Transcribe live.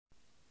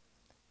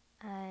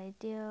袂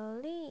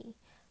着你，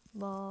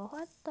无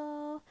法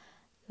度。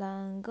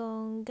人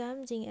讲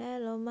感情会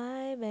落莫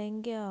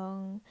勉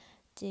强，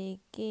一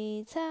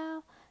枝草，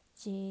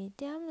一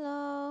点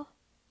露。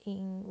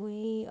因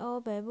为乌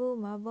爸母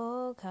嘛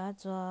无脚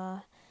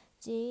蛇，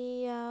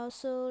只要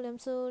思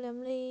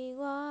念你，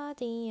我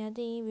甜啊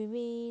甜蜜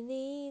蜜，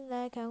你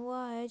来牵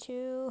我的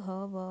手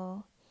好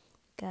无？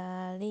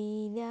甲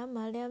你念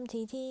啊念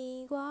天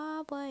天，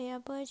我飞啊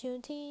飞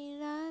上天，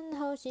咱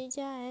何时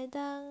才会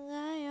当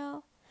爱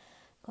哟？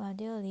看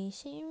着你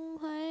心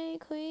花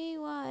开，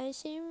我的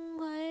心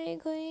花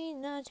开，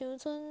若像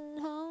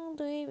春风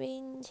对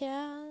面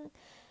墙。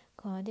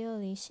看着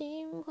你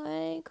心花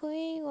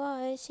开，我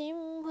的心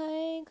花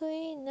开，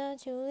若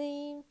像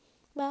你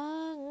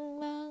茫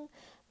茫，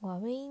我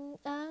明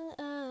红